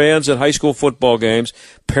any fans at high school football games.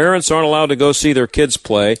 Parents aren't allowed to go see their kids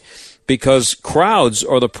play because crowds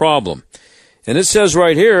are the problem. And it says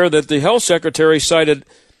right here that the health secretary cited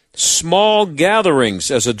small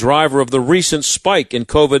gatherings as a driver of the recent spike in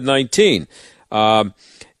COVID-19.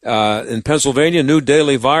 In Pennsylvania, new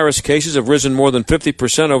daily virus cases have risen more than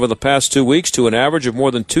 50% over the past 2 weeks to an average of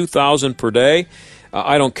more than 2,000 per day.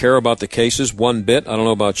 I don't care about the cases one bit. I don't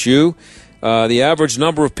know about you. The average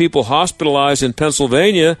number of people hospitalized in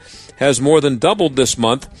Pennsylvania has more than doubled this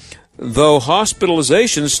month, though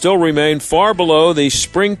hospitalizations still remain far below the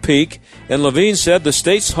spring peak, and Levine said the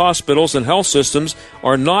state's hospitals and health systems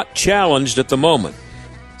are not challenged at the moment.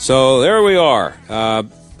 So there we are.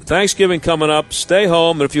 Thanksgiving coming up. Stay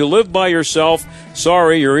home. And if you live by yourself,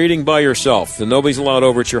 sorry, you're eating by yourself. And nobody's allowed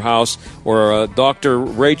over at your house, or Dr.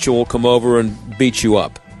 Rachel will come over and beat you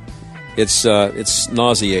up. It's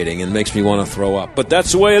nauseating and makes me want to throw up. But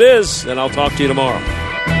that's the way it is, and I'll talk to you tomorrow.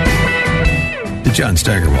 The John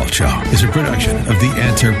Steigerwald Show is a production of The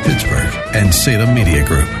Answer Pittsburgh and Salem Media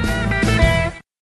Group.